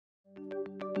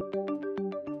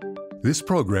This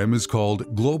program is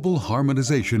called Global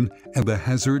Harmonization and the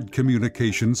Hazard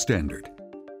Communication Standard.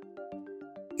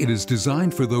 It is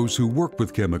designed for those who work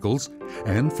with chemicals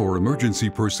and for emergency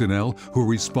personnel who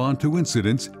respond to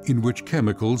incidents in which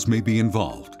chemicals may be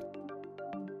involved.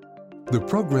 The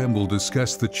program will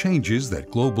discuss the changes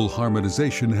that global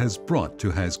harmonization has brought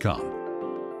to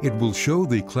HazCom. It will show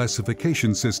the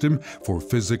classification system for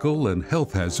physical and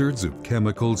health hazards of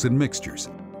chemicals and mixtures,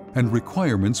 and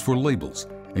requirements for labels,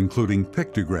 including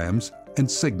pictograms and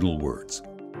signal words.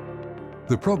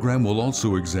 The program will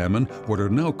also examine what are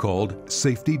now called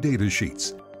safety data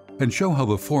sheets and show how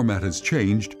the format has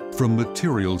changed from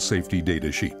material safety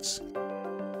data sheets.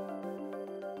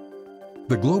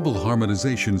 The Global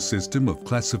Harmonization System of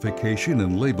Classification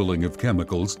and Labeling of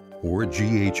Chemicals, or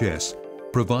GHS,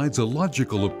 provides a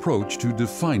logical approach to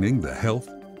defining the health,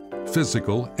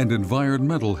 physical, and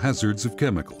environmental hazards of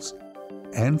chemicals,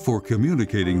 and for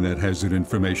communicating that hazard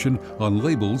information on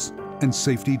labels and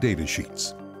safety data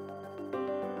sheets.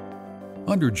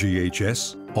 Under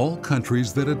GHS, all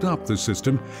countries that adopt the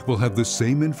system will have the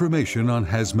same information on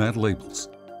hazmat labels.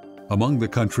 Among the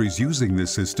countries using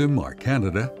this system are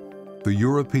Canada, the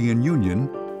European Union,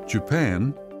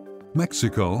 Japan,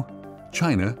 Mexico,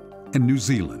 China, and New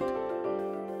Zealand.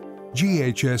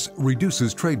 GHS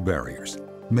reduces trade barriers,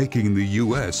 making the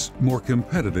U.S. more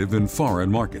competitive in foreign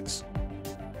markets.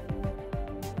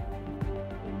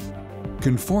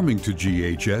 Conforming to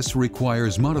GHS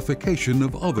requires modification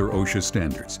of other OSHA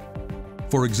standards.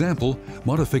 For example,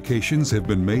 modifications have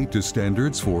been made to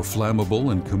standards for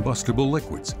flammable and combustible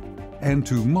liquids, and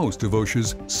to most of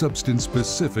OSHA's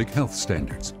substance-specific health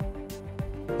standards.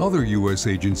 Other U.S.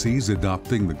 agencies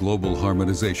adopting the Global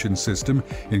Harmonization System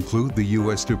include the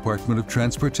U.S. Department of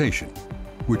Transportation,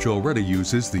 which already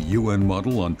uses the UN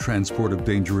Model on Transport of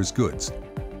Dangerous Goods,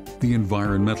 the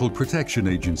Environmental Protection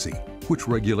Agency, which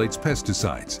regulates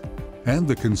pesticides, and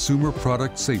the Consumer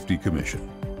Product Safety Commission.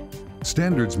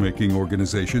 Standards-making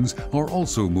organizations are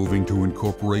also moving to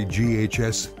incorporate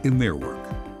GHS in their work.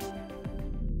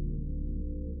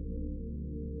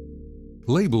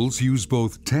 Labels use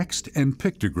both text and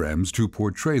pictograms to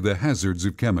portray the hazards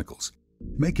of chemicals,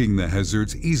 making the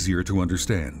hazards easier to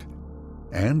understand.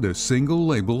 And a single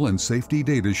label and safety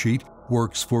data sheet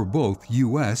works for both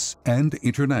U.S. and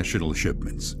international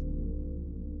shipments.